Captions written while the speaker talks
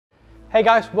Hey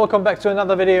guys, welcome back to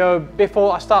another video.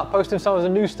 Before I start posting some of the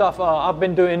new stuff I've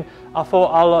been doing, I thought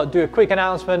I'll do a quick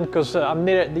announcement because I'm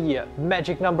near the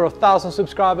magic number of 1,000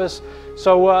 subscribers.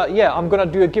 So yeah, I'm gonna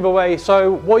do a giveaway.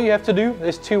 So what you have to do,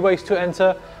 there's two ways to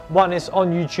enter. One is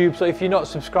on YouTube, so if you're not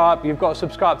subscribed, you've got to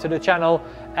subscribe to the channel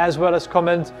as well as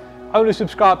comment. Only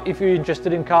subscribe if you're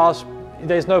interested in cars.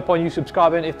 There's no point you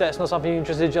subscribing if that's not something you're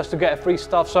interested in, just to get free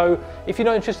stuff. So if you're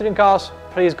not interested in cars,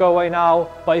 please go away now.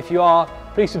 But if you are,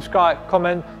 please subscribe,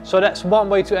 comment. So that's one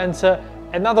way to enter.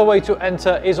 Another way to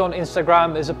enter is on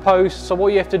Instagram. There's a post. So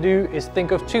what you have to do is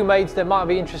think of two mates that might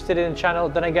be interested in the channel.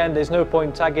 Then again, there's no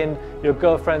point tagging your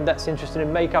girlfriend that's interested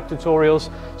in makeup tutorials.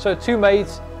 So two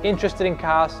mates interested in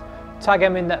cars, tag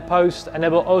them in that post, and they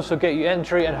will also get you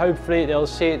entry, and hopefully they'll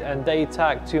see it and they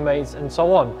tag two mates and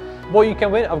so on. What you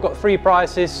can win, I've got three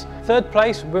prizes. Third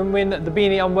place will win the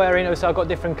beanie I'm wearing. Obviously I've got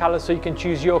different colors, so you can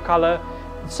choose your color.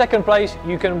 Second place,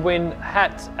 you can win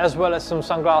hat as well as some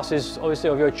sunglasses, obviously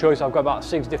of your choice. I've got about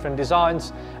 6 different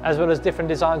designs as well as different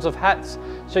designs of hats,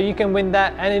 so you can win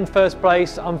that. And in first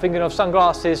place, I'm thinking of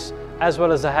sunglasses as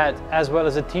well as a hat, as well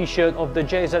as a t-shirt of the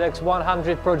JZX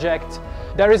 100 project.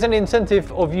 There is an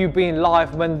incentive of you being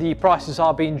live when the prizes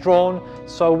are being drawn.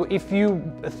 So if you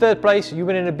third place, you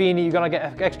win in a beanie, you're gonna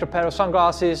get an extra pair of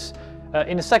sunglasses.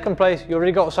 In the second place, you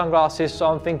already got sunglasses, so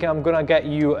I'm thinking I'm gonna get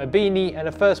you a beanie. And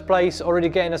the first place, already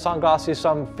getting the sunglasses,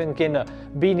 so I'm thinking a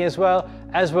beanie as well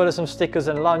as some stickers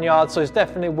and lanyards. So it's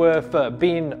definitely worth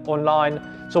being online.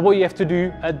 So what you have to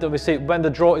do, obviously, when the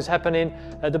draw is happening,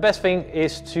 the best thing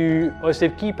is to obviously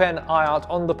keep an eye out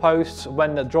on the posts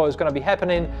when the draw is going to be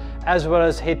happening, as well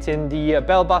as hitting the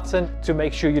bell button to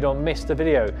make sure you don't miss the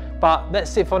video. But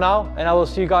that's it for now, and I will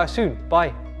see you guys soon.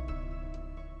 Bye.